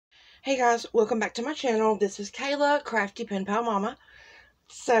Hey guys, welcome back to my channel. This is Kayla, Crafty Pen Pal Mama.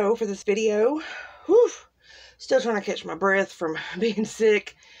 So for this video, still trying to catch my breath from being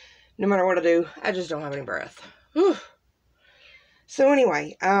sick. No matter what I do, I just don't have any breath. So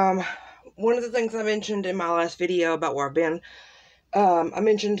anyway, one of the things I mentioned in my last video about where I've been, I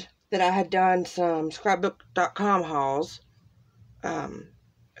mentioned that I had done some scrapbook.com hauls.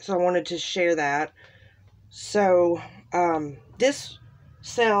 So I wanted to share that. So this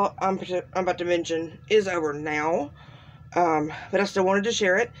sale I'm about to mention is over now, but I still wanted to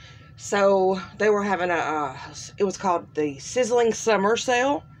share it. So they were having it was called the Sizzling Summer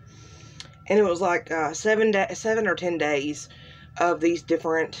Sale, and it was like 7 or 10 days of these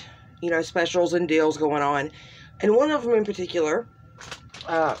different, specials and deals going on. And one of them in particular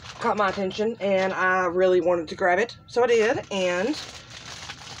caught my attention, and I really wanted to grab it, so I did. And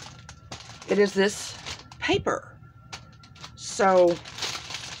it is this paper. So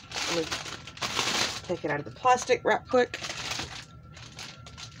let me take it out of the plastic right quick.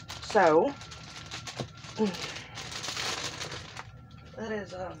 So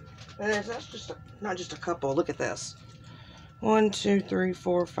that's just not just a couple. Look at this. 1, 2, 3,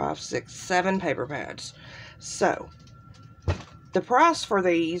 4, 5, 6, 7 paper pads. So the price for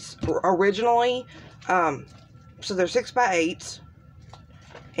these originally, so they're 6x8s,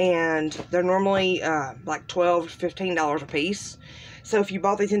 and they're normally like $12 to $15 a piece. So if you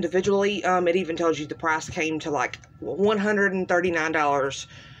bought these individually, it even tells you the price came to like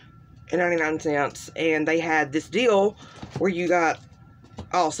 $139.99, and they had this deal where you got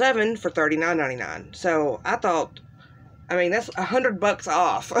all 7 for $39.99. So I thought, that's $100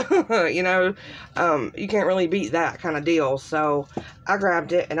 off. You can't really beat that kind of deal. So I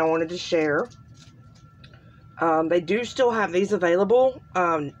grabbed it and I wanted to share. They do still have these available.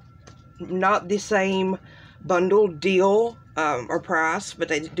 Not the same bundle deal or price, but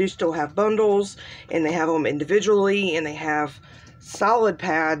they do still have bundles, and they have them individually, and they have solid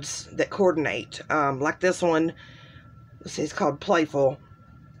pads that coordinate. Like this one, let's see, it's called Playful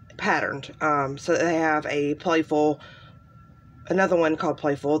Patterned. So they have another one called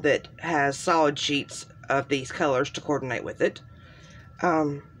Playful that has solid sheets of these colors to coordinate with it.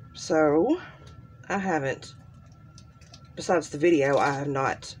 So I haven't, besides the video, I have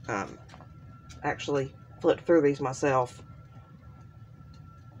not actually flipped through these myself.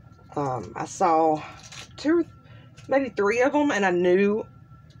 I saw 2, maybe 3 of them, and I knew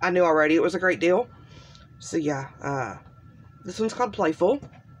already it was a great deal. So yeah, this one's called Playful,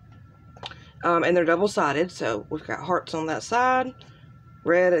 and they're double-sided. So we've got hearts on that side,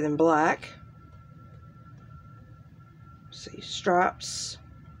 red and then black. See, stripes,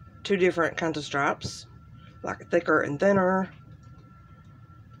 2 different kinds of stripes, like thicker and thinner.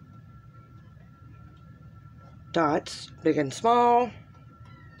 Dots, big and small.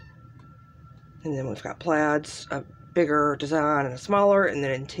 And then we've got plaids, a bigger design and a smaller, and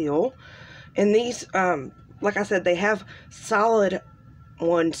then in teal. And these, like I said, they have solid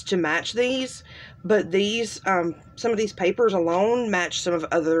ones to match these, but these, some of these papers alone match some of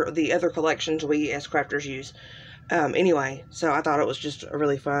the other collections we as crafters use. Anyway, so I thought it was just a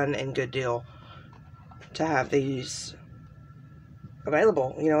really fun and good deal to have these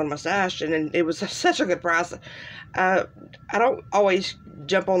available, in my stash, and it was such a good price. I don't always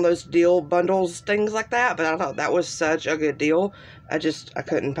jump on those deal bundles, things like that, but I thought that was such a good deal. I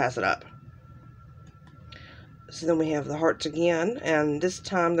couldn't pass it up. So then we have the hearts again, and this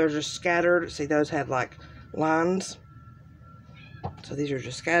time they're just scattered. See, those had like lines, so these are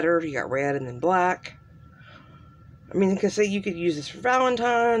just scattered. You got red and then black. You can see you could use this for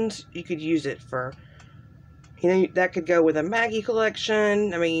Valentine's. You could use it for, that could go with a Maggie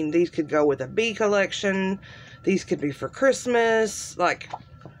collection. These could go with a bee collection. These could be for Christmas. Like,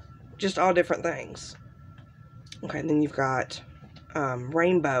 just all different things. Okay, and then you've got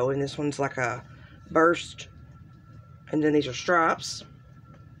rainbow, and this one's like a burst. And then these are stripes.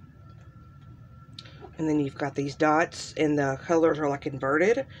 And then you've got these dots, and the colors are like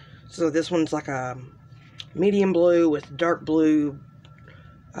inverted. So this one's like a medium blue with dark blue,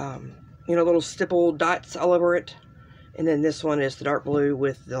 little stipple dots all over it. And then this one is the dark blue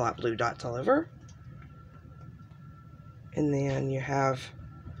with the light blue dots all over. And then you have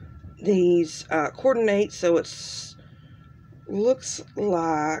these coordinates, so looks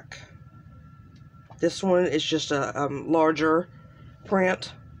like this one is just a larger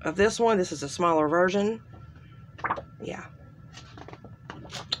print of this one. This is a smaller version. Yeah.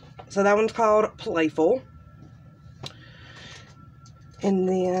 So that one's called Playful. And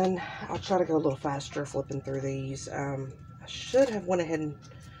then I'll try to go a little faster flipping through these. I should have went ahead and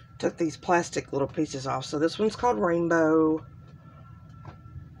took these plastic little pieces off. So this one's called Rainbow.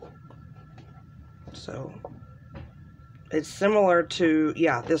 So it's similar to,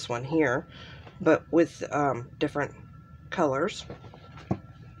 yeah, this one here, but with different colors.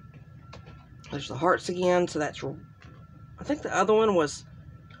 There's the hearts again, so that's, I think the other one was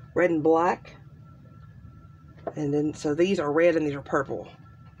red and black. And then, so these are red and these are purple.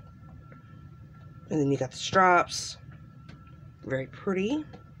 And then you got the stripes. Very pretty.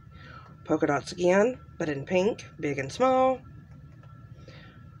 Polka dots again, but in pink, big and small.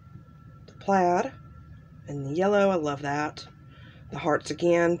 The plaid and the yellow, I love that. The hearts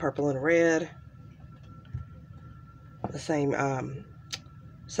again, purple and red. The same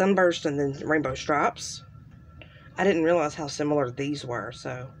sunburst and then rainbow stripes. I didn't realize how similar these were,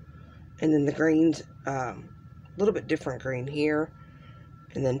 so. And then the greens, a little bit different green here.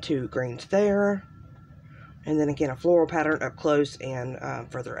 And then 2 greens there. And then again, a floral pattern up close and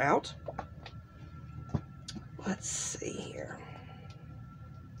further out. Let's see here.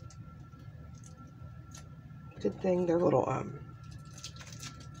 Good thing their little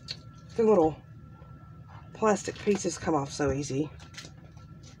plastic pieces come off so easy.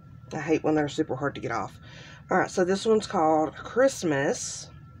 I hate when they're super hard to get off. Alright, so this one's called Christmas.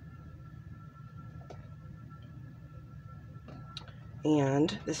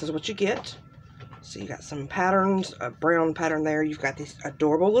 And this is what you get. So you got some patterns, a brown pattern there. You've got these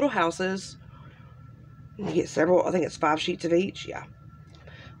adorable little houses. You get several, I think it's 5 sheets of each, yeah.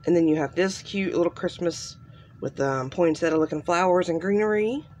 And then you have this cute little Christmas with poinsettia looking flowers and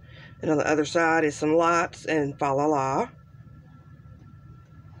greenery. And on the other side is some lights and fa la la.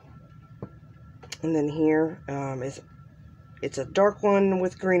 And then here it's a dark one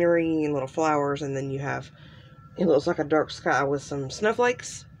with greenery and little flowers. And then you have, it looks like a dark sky with some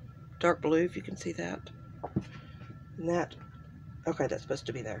snowflakes. Dark blue, if you can see that. And that, okay, that's supposed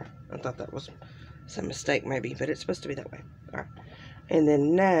to be there. I thought that was some mistake maybe, but it's supposed to be that way. Alright. And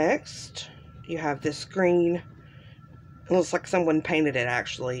then next, you have this green. It looks like someone painted it,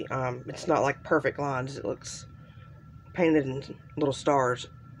 actually. It's not like perfect lines. It looks painted in little stars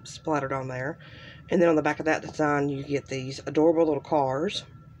splattered on there. And then on the back of that design, you get these adorable little cars.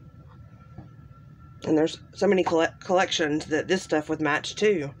 And there's so many collections that this stuff would match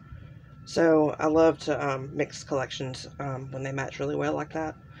too. So I love to mix collections when they match really well like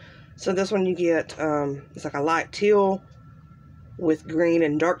that. So this one you get, it's like a light teal with green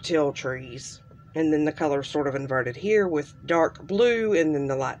and dark teal trees. And then the color's sort of inverted here with dark blue and then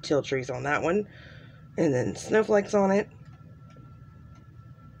the light teal trees on that one. And then snowflakes on it.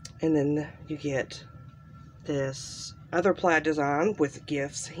 And then you get this other plaid design with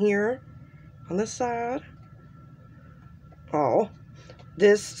gifts here on this side. Oh,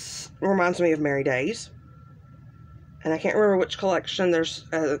 this reminds me of Merry Days. And I can't remember which collection there's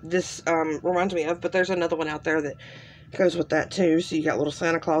this reminds me of, but there's another one out there that goes with that too. So you got little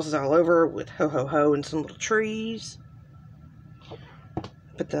Santa Clauses all over with ho ho ho and some little trees.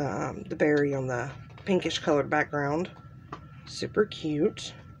 Put the berry on the pinkish colored background. Super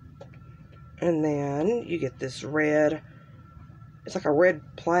cute. And then you get this red, it's like a red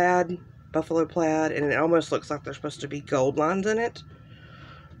plaid, buffalo plaid, and it almost looks like there's supposed to be gold lines in it.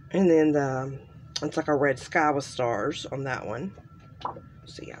 And then it's like a red sky with stars on that one.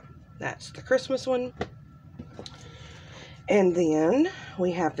 So yeah, that's the Christmas one. And then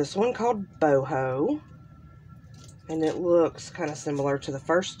we have this one called Boho. And it looks kind of similar to the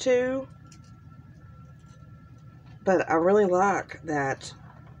first two. But I really like that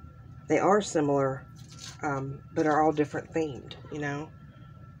they are similar, but are all different themed, you know.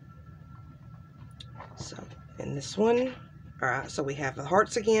 So, in this one, alright, so we have the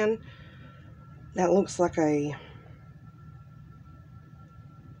hearts again. That looks like a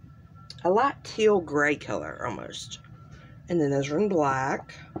light teal gray color, almost. And then those are in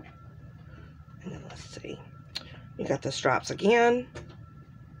black. And then let's see. You got the stripes again.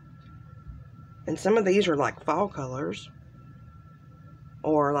 And some of these are like fall colors.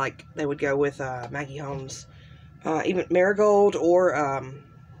 Or like they would go with Maggie Holmes. Even marigold or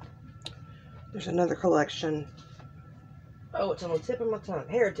there's another collection. Oh, it's on the tip of my tongue.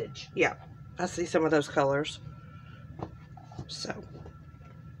 Heritage. Yeah, I see some of those colors. So,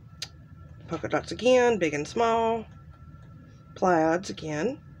 polka dots again, big and small. Plaids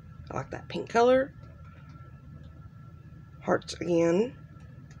again. I like that pink color. Hearts again.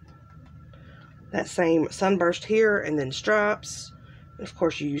 That same sunburst here, and then stripes. And of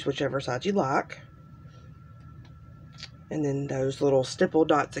course, you use whichever side you like. And then those little stipple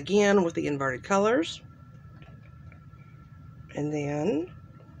dots again with the inverted colors. And then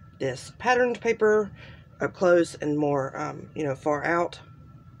this patterned paper up close and more, you know, far out.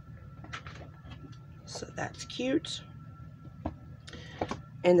 So that's cute.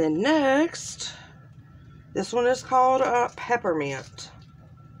 And then next, This one is called Peppermint.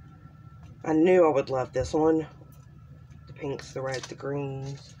 I knew I would love this one. The pinks, the reds, the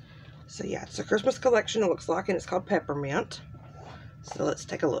greens. So yeah, it's a Christmas collection, it looks like, and it's called Peppermint. So let's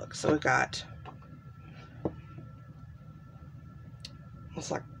take a look. So we've got,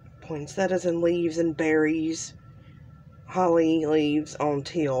 it's like poinsettias and leaves and berries, holly leaves on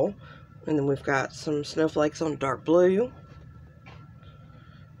teal, and then we've got some snowflakes on dark blue.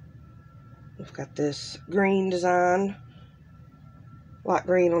 We've got this green design, light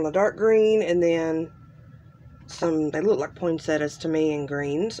green on the dark green, and then some, they look like poinsettias to me, in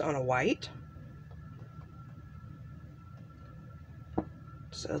greens on a white.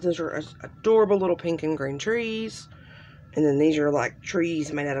 So those are adorable little pink and green trees. And then these are like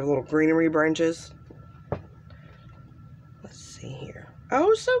trees made out of little greenery branches. Let's see here.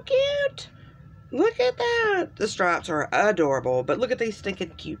 Oh, so cute! Look at that! The stripes are adorable, but look at these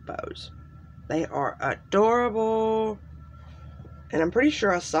stinking cute bows. They are adorable. And I'm pretty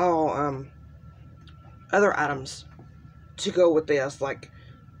sure I saw other items to go with this, like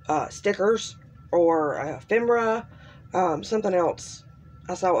stickers or ephemera, something else.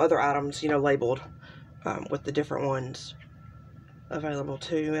 I saw other items, you know, labeled with the different ones available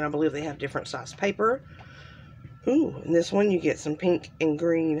too, and I believe they have different size paper. Ooh, and this one you get some pink and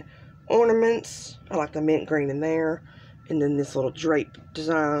green ornaments. I like the mint green in there, and then this little drape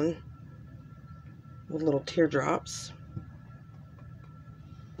design with little teardrops.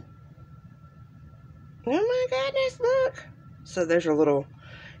 Oh my goodness, look! So there's your little,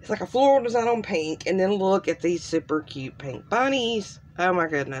 it's like a floral design on pink, and then look at these super cute pink bunnies. Oh my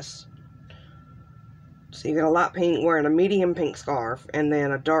goodness. So you got a light pink wearing a medium pink scarf, and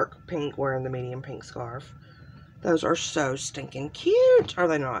then a dark pink wearing the medium pink scarf. Those are so stinking cute, are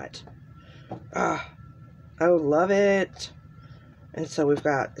they not? Oh, love it. And so we've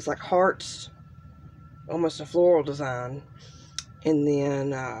got, it's like hearts, almost a floral design. And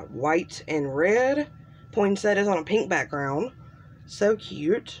then white and red poinsettias on a pink background. So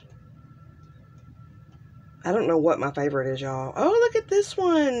cute. I don't know what my favorite is, y'all. Oh, look at this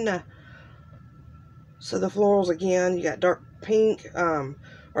one. So the florals again, you got dark pink, or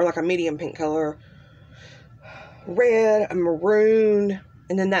like a medium pink color, red, a maroon,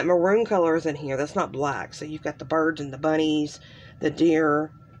 and then that maroon color is in here. That's not black. So you've got the birds and the bunnies, the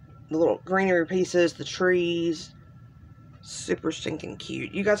deer, the little greenery pieces, the trees. Super stinking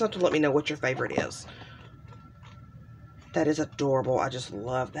cute. You guys have to let me know what your favorite is. That is adorable. I just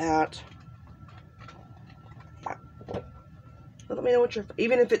love that. Let me know what your,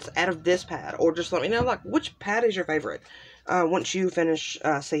 even if it's out of this pad, or just let me know, like, which pad is your favorite once you finish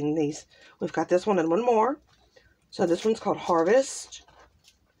seeing these. We've got this one and one more. So this one's called Harvest,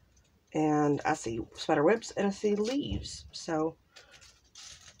 and I see spider webs and I see leaves. So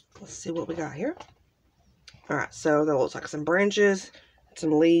let's see what we got here. All right, so that looks like some branches,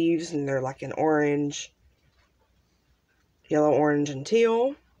 some leaves, and they're like in orange, yellow, orange, and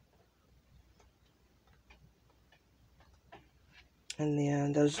teal. And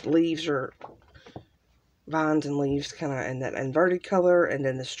then those leaves are vines and leaves kind of in that inverted color. And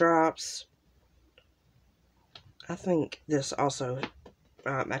then the stripes. I think this also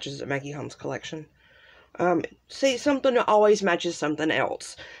matches the Maggie Holmes collection. See, something always matches something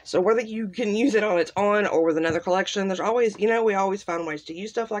else. So whether you can use it on its own or with another collection, there's always, you know, we always find ways to use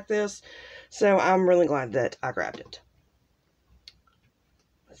stuff like this. So I'm really glad that I grabbed it.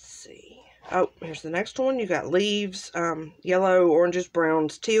 Let's see. Oh, here's the next one. You got leaves, yellow, oranges,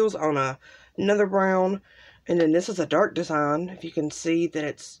 browns, teals on another brown. And then this is a dark design. If you can see that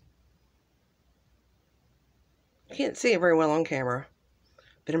it's, you can't see it very well on camera,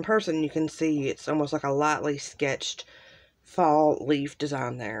 but in person you can see it's almost like a lightly sketched fall leaf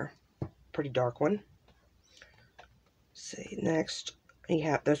design there. Pretty dark one. Let's see, next you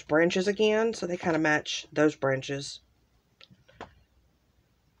have those branches again, so they kind of match those branches.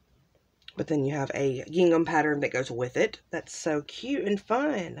 But then you have a gingham pattern that goes with it. That's so cute and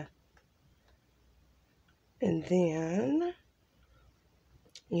fun. And then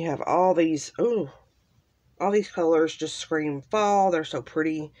you have all these, ooh, all these colors just scream fall. They're so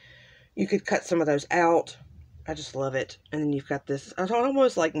pretty. You could cut some of those out. I just love it. And then you've got this, it's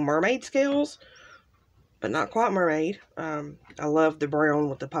almost like mermaid scales, but not quite mermaid. I love the brown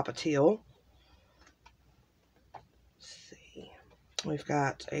with the pop of teal. Let's see. We've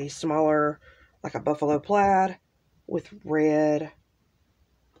got a smaller, like a buffalo plaid with red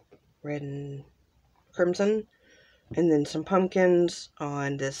and crimson. And then some pumpkins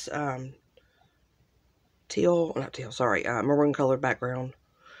on this maroon colored background.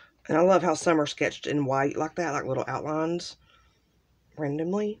 And I love how some are sketched in white like that, like little outlines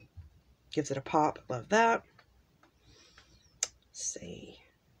randomly. Gives it a pop. Love that. Let's see.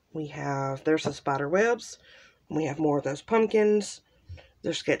 There's the spider webs. We have more of those pumpkins.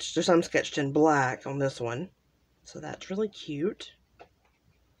 There's some sketched in black on this one. So that's really cute.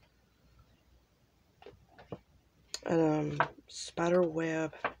 Spider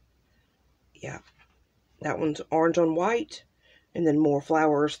web. Yeah. That one's orange on white. And then more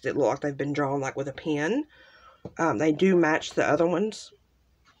flowers that look like they've been drawn like with a pen. They do match the other ones.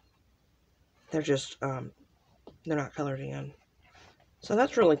 They're just, they're not colored in. So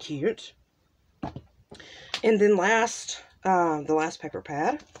that's really cute. And then the last paper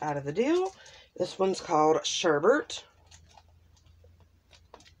pad out of the deal. This one's called Sherbert.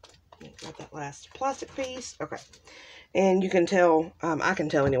 Got that last plastic piece. Okay. And you can tell, I can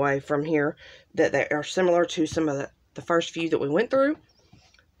tell anyway from here, that they are similar to some of the first few that we went through.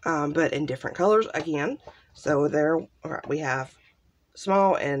 But in different colors again. So there, alright, we have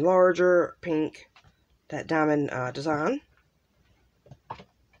small and larger pink, that diamond design.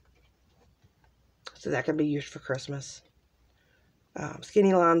 So that can be used for Christmas.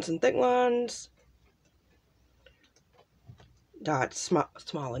 Skinny lines and thick lines. Dots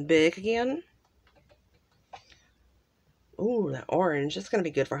small and big again. Ooh, that orange. It's going to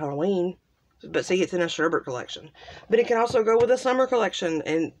be good for Halloween. But see, it's in a Sherbert collection. But it can also go with a summer collection.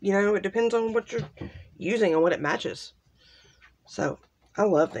 And, you know, it depends on what you're using and what it matches. So, I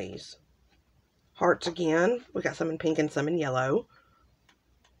love these. Hearts again. We got some in pink and some in yellow.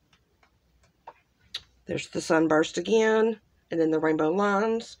 There's the sunburst again. And then the rainbow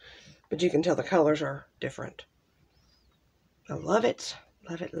lines. But you can tell the colors are different. I love it.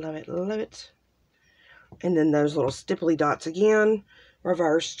 Love it, love it, love it. And then those little stipply dots again.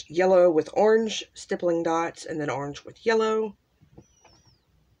 Reversed yellow with orange stippling dots. And then orange with yellow.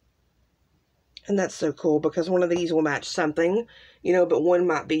 And that's so cool because one of these will match something. You know, but one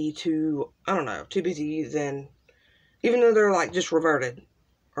might be too, I don't know, too busy to use. And even though they're like just reverted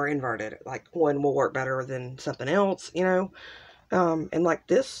or inverted. Like one will work better than something else, you know. And like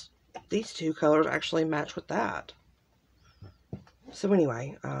these two colors actually match with that. So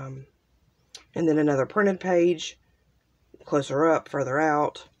anyway, and then another printed page, closer up, further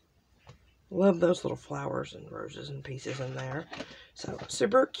out. Love those little flowers and roses and pieces in there. So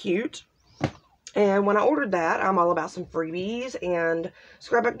super cute. And when I ordered that, I'm all about some freebies, and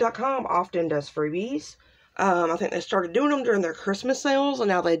scrapbook.com often does freebies. I think they started doing them during their Christmas sales, and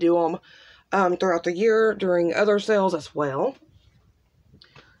now they do them throughout the year during other sales as well.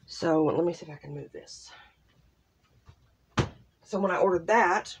 So let me see if I can move this. So when I ordered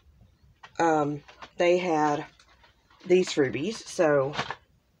that, they had these freebies. So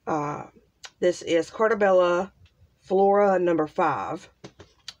this is Cartabella Flora number 5.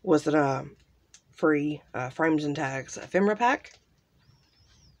 Was it a free frames and tags ephemera pack?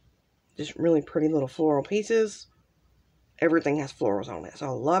 Just really pretty little floral pieces. Everything has florals on it, so I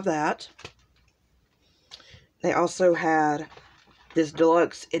love that. They also had this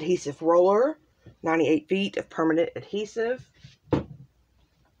deluxe adhesive roller, 98 feet of permanent adhesive.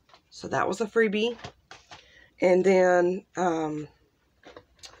 So that was a freebie. And then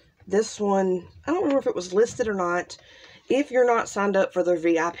this one, I don't remember if it was listed or not. If you're not signed up for their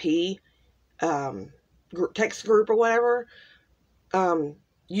VIP text group or whatever,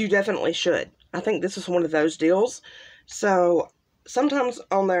 you definitely should. I think this is one of those deals. So sometimes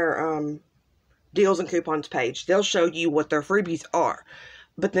on their deals and coupons page, they'll show you what their freebies are.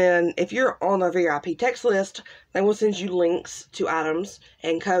 But then if you're on their VIP text list, they will send you links to items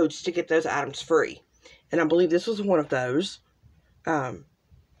and codes to get those items free. And I believe this was one of those. So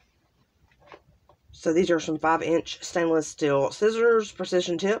these are some 5-inch stainless steel scissors,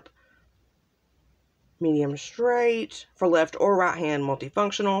 precision tip, medium straight, for left or right hand,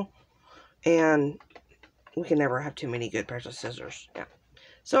 multifunctional. And we can never have too many good pairs of scissors. Yeah.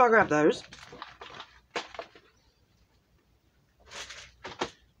 So I grabbed those.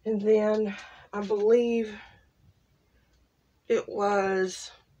 And then I believe it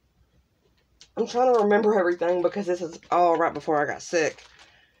was, I'm trying to remember everything because this is all right before I got sick.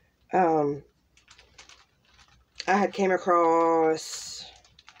 I had came across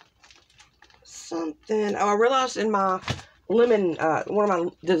something. Oh, I realized in my lemon,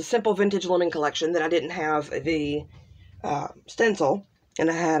 the simple vintage lemon collection that I didn't have the stencil,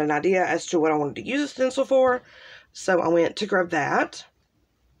 and I had an idea as to what I wanted to use a stencil for, so I went to grab that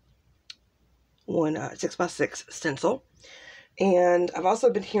one 6x6 stencil. And I've also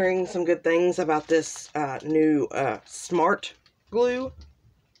been hearing some good things about this new smart glue,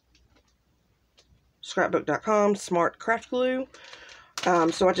 scrapbook.com smart craft glue.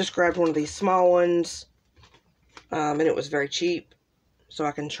 So I just grabbed one of these small ones, and it was very cheap. so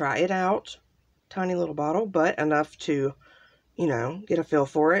I can try it out. Tiny little bottle, but enough to, you know, get a feel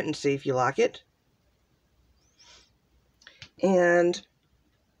for it and see if you like it. And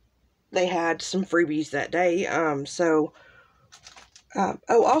they had some freebies that day. Also,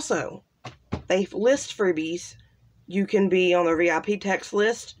 they list freebies. You can be on their VIP text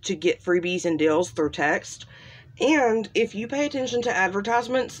list to get freebies and deals through text. And if you pay attention to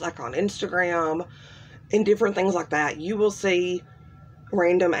advertisements, like on Instagram and different things like that, you will see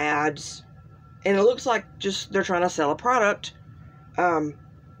random ads. And it looks like just they're trying to sell a product,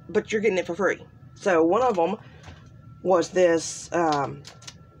 but you're getting it for free. So one of them was this,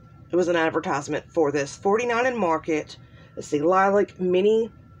 it was an advertisement for this 49 in Market. It's the Lilac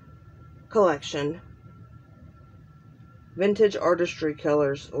Mini Collection. Vintage Artistry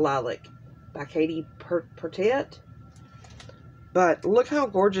Colors Lilac by Katie Pertet. But look how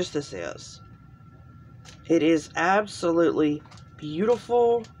gorgeous this is. It is absolutely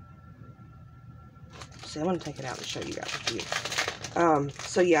beautiful. See, I'm going to take it out and show you guys.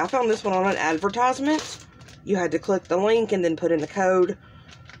 So yeah, I found this one on an advertisement. You had to click the link and then put in the code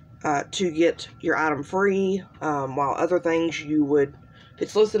to get your item free. While other things you would, if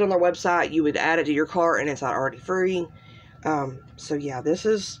it's listed on their website, you would add it to your cart and it's not already free. So yeah, this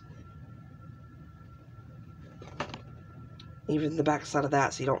is even the back side of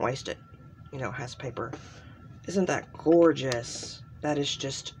that, so you don't waste it. You know, it has paper. Isn't that gorgeous? That is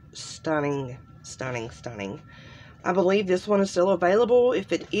just stunning, stunning, stunning. I believe this one is still available.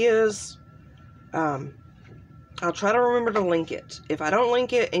 If it is, I'll try to remember to link it. If I don't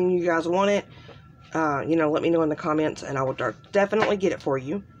link it and you guys want it, you know, let me know in the comments and I will definitely get it for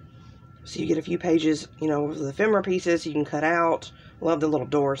you. So you get a few pages, you know, of the ephemera pieces you can cut out. Love the little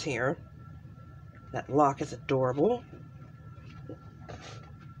doors here. That lock is adorable.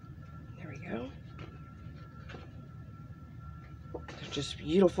 There we go. They're just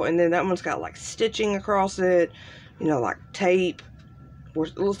beautiful. And then that one's got like stitching across it, you know, like tape.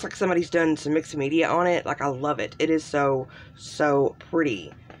 It looks like somebody's done some mixed media on it. Like, I love it. It is so, so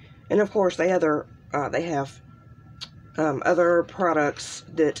pretty. And of course, they have other products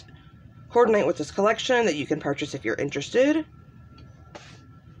that coordinate with this collection that you can purchase if you're interested.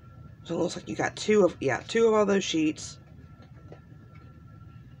 So it looks like you got two of all those sheets.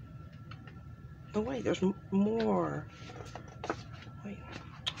 Oh wait, there's more. Wait,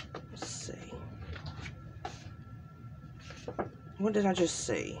 let's see. What did I just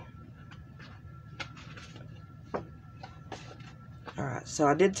see? Alright, so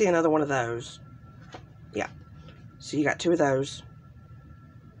I did see another one of those. Yeah. So you got two of those.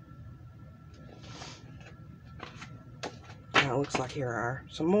 Now it looks like here are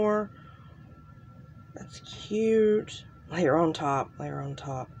some more. That's cute. Layer on top, layer on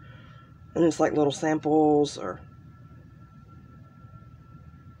top. And it's like little samples or...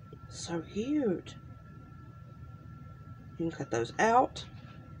 So cute. You can cut those out.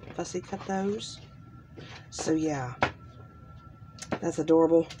 If I see cut those. So yeah. That's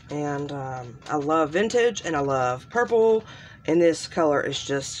adorable. And I love vintage and I love purple. And this color is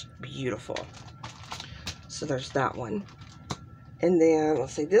just beautiful. So there's that one. And then,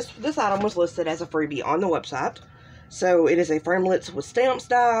 let's see, this item was listed as a freebie on the website. So it is a framelits with stamps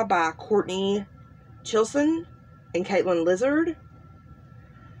die by Courtney Chilson and Caitlin Lizard.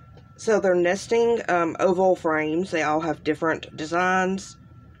 So they're nesting oval frames. They all have different designs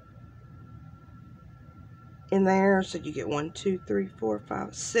in there. So you get 1, 2, 3, 4,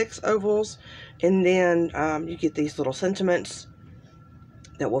 5, 6 ovals. And then you get these little sentiments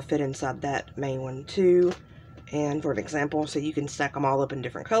that will fit inside that main one too. And for an example, so you can stack them all up in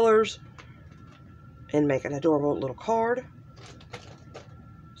different colors and make an adorable little card.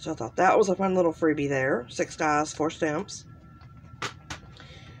 So I thought that was a fun little freebie there. 6 dies, 4 stamps.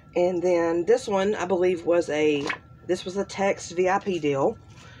 And then this one, I believe, was a text VIP deal.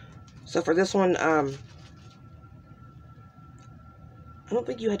 So for this one, I don't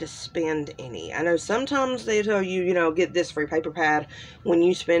think you had to spend any. I know sometimes they tell you, you know, get this free paper pad when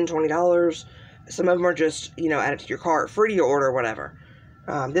you spend $20. Some of them are just, you know, add it to your cart, free to your order or whatever.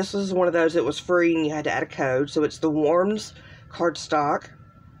 This was one of those that was free and you had to add a code. So it's the Warms cardstock.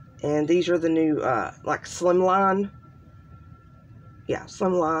 And these are the new, like, slimline. Yeah,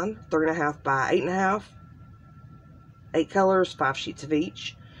 slimline. 3.5 by 8.5. 8 colors, 5 sheets of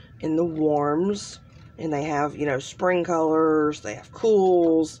each. In the Warms. And they have, you know, spring colors. They have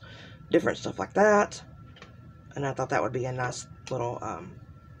cools. Different stuff like that. And I thought that would be a nice little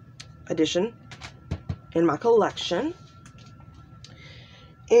addition in my collection.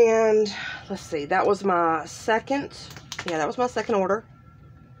 And let's see, that was my second order.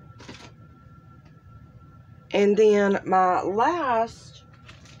 And then my last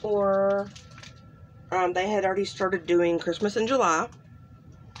for, they had already started doing Christmas in July.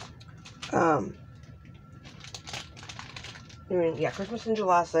 Christmas in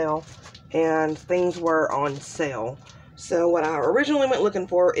July sale, and things were on sale. So what I originally went looking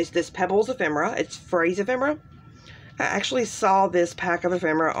for is this Pebbles ephemera. It's phrase ephemera. I actually saw this pack of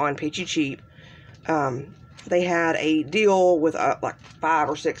ephemera on Peachy Cheap. They had a deal with like 5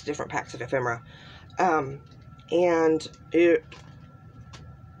 or 6 different packs of ephemera. And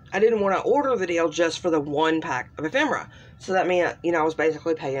I didn't want to order the deal just for the one pack of ephemera. So that meant, you know, I was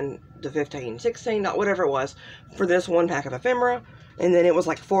basically paying the $15, $16, whatever it was, for this one pack of ephemera. And then it was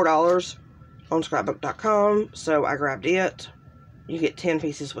like $4 on scrapbook.com. So I grabbed it. You get 10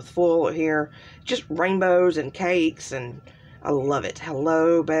 pieces with full here. Just rainbows and cakes, and I love it.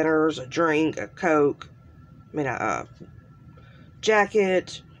 Hello, banners, a drink, a Coke, a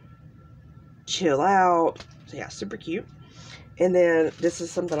jacket, chill out. So yeah, super cute. And then this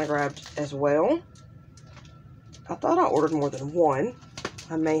is something I grabbed as well. I thought I ordered more than one.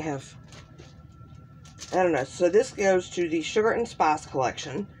 I may have, I don't know. So this goes to the Sugar and Spice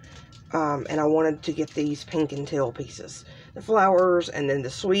collection. And I wanted to get these pink and teal pieces. The flowers and then the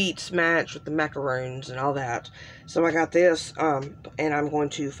sweets match with the macaroons and all that. So I got this, and I'm going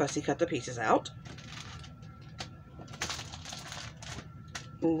to fussy cut the pieces out.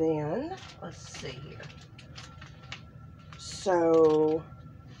 And then, let's see here. So,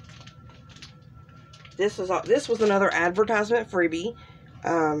 this was another advertisement freebie.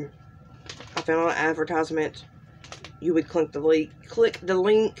 I found an advertisement. You would click the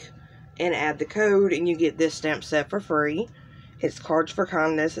link and add the code, and you get this stamp set for free. It's cards for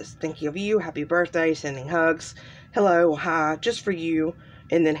kindness. It's thinking of you, happy birthday, sending hugs, hello, hi, just for you,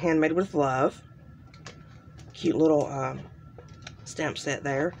 and then handmade with love. Cute little stamp set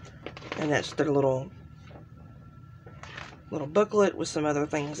there, and that's their little booklet with some other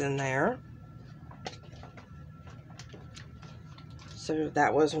things in there. So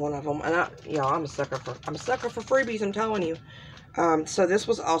that was one of them, and I'm a sucker for freebies. I'm telling you. So this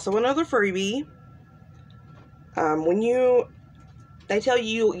was also another freebie. When they tell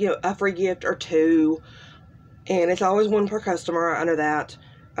you, a free gift or 2, and it's always 1 per customer. I know that.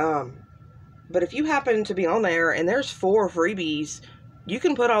 But if you happen to be on there and there's 4 freebies, you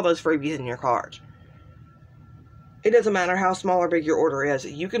can put all those freebies in your cart. It doesn't matter how small or big your order is.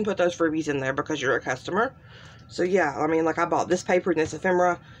 You can put those freebies in there because you're a customer. So yeah, I mean, like I bought this paper and this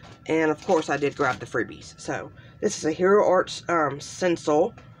ephemera, and of course I did grab the freebies. So this is a Hero Arts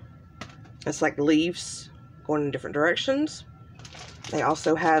stencil. It's like leaves going in different directions. They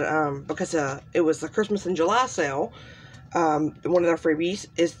also had, because it was the Christmas in July sale, one of their freebies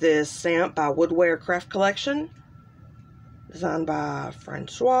is this stamp by Woodware Craft Collection, designed by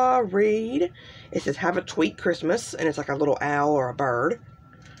Francois Reed. It says, have a tweet Christmas, and it's like a little owl or a bird.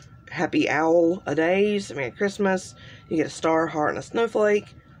 Happy owl a days, Merry Christmas. You get a star, heart, and a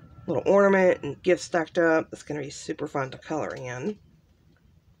snowflake, little ornament, and gifts stacked up. It's going to be super fun to color in.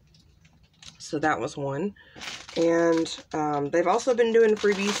 So that was one. And they've also been doing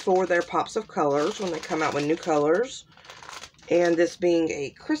freebies for their pops of colors when they come out with new colors. And this being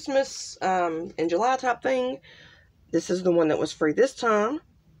a Christmas in July type thing, this is the one that was free this time.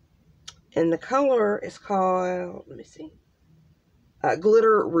 And the color is called, let me see,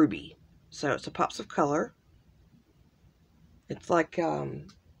 Glitter Ruby. So it's a pops of color. It's like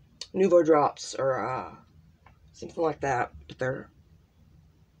Nouveau Drops or something like that, but they're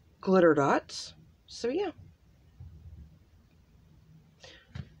glitter dots. So yeah.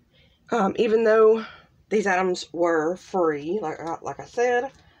 Even though these items were free, like I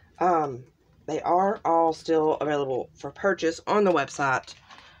said, they are all still available for purchase on the website.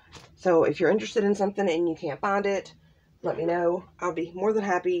 So if you're interested in something and you can't find it, let me know. I'll be more than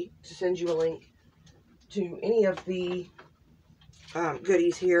happy to send you a link to any of the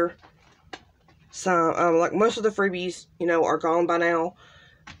goodies here. Some, like most of the freebies, are gone by now.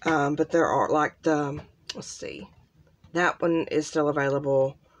 But there are, like, let's see. That one is still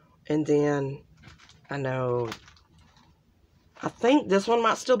available. And then, I think this one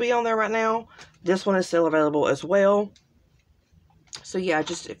might still be on there right now. This one is still available as well. So yeah,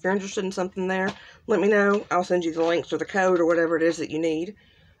 just if you're interested in something there, let me know. I'll send you the links or the code or whatever it is that you need.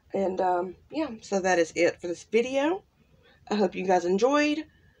 And yeah, so that is it for this video. I hope you guys enjoyed.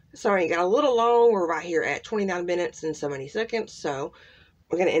 Sorry, it got a little long. We're right here at 29 minutes and so many seconds. So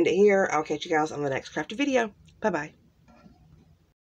we're going to end it here. I'll catch you guys on the next crafty video. Bye-bye.